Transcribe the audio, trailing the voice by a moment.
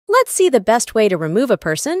Let's see the best way to remove a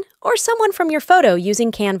person or someone from your photo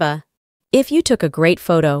using Canva. If you took a great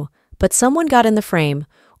photo, but someone got in the frame,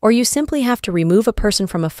 or you simply have to remove a person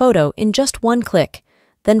from a photo in just one click,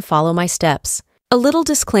 then follow my steps. A little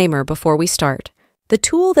disclaimer before we start. The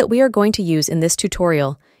tool that we are going to use in this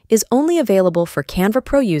tutorial is only available for Canva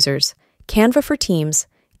Pro users, Canva for Teams,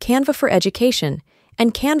 Canva for Education,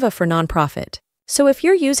 and Canva for Nonprofit. So if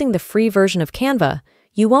you're using the free version of Canva,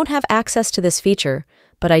 you won't have access to this feature,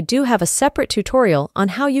 but I do have a separate tutorial on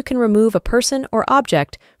how you can remove a person or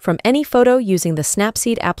object from any photo using the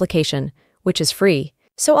Snapseed application, which is free.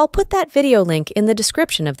 So I'll put that video link in the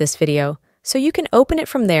description of this video, so you can open it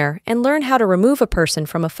from there and learn how to remove a person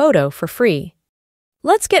from a photo for free.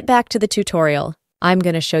 Let's get back to the tutorial. I'm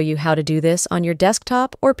going to show you how to do this on your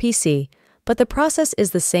desktop or PC, but the process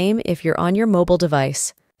is the same if you're on your mobile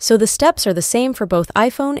device. So the steps are the same for both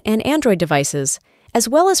iPhone and Android devices, as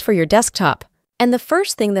well as for your desktop. And the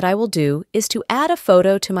first thing that I will do is to add a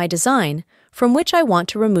photo to my design from which I want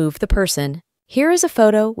to remove the person. Here is a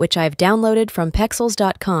photo which I've downloaded from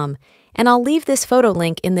pexels.com, and I'll leave this photo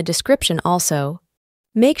link in the description also.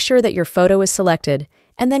 Make sure that your photo is selected,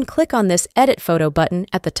 and then click on this Edit Photo button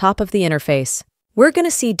at the top of the interface. We're going to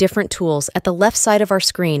see different tools at the left side of our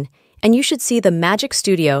screen, and you should see the Magic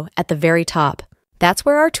Studio at the very top. That's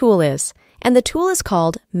where our tool is, and the tool is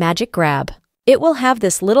called Magic Grab. It will have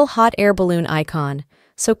this little hot air balloon icon,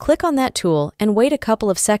 so click on that tool and wait a couple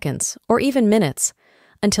of seconds, or even minutes,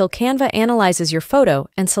 until Canva analyzes your photo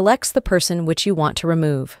and selects the person which you want to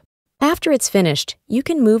remove. After it's finished, you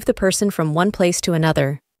can move the person from one place to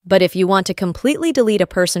another. But if you want to completely delete a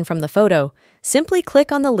person from the photo, simply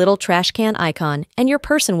click on the little trash can icon and your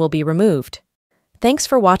person will be removed. Thanks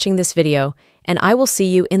for watching this video, and I will see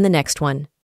you in the next one.